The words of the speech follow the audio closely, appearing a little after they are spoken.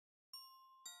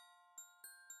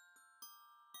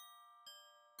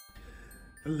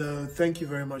Hello, thank you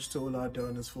very much to all our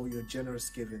donors for your generous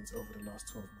givings over the last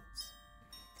 12 months.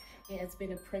 It has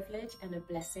been a privilege and a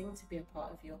blessing to be a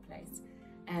part of your place,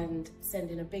 and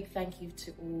sending a big thank you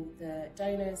to all the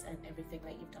donors and everything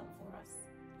that you've done for us.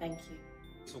 Thank you.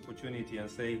 This opportunity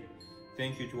and say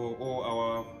thank you to all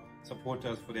our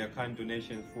supporters for their kind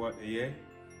donations throughout the year,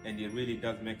 and it really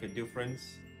does make a difference.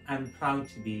 I'm proud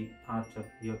to be part of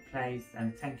your place,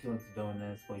 and thank you all the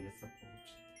donors for your support.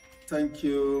 Thank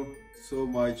you so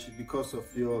much. Because of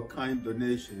your kind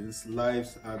donations,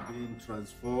 lives are being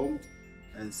transformed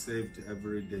and saved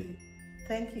every day.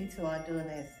 Thank you to our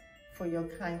donors for your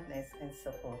kindness and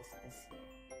support this year.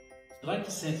 I'd like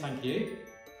to say thank you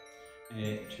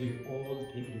to all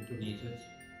the people who donated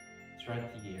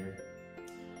throughout the year.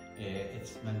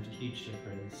 It's meant a huge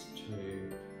difference to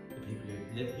the people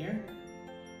who live here,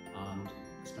 and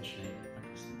especially at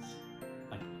Christmas.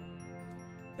 Thank you.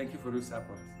 Thank you for your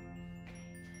support.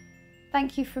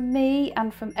 Thank you from me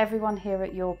and from everyone here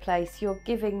at Your Place. Your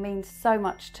giving means so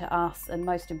much to us, and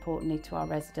most importantly to our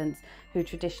residents, who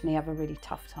traditionally have a really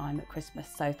tough time at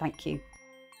Christmas. So thank you.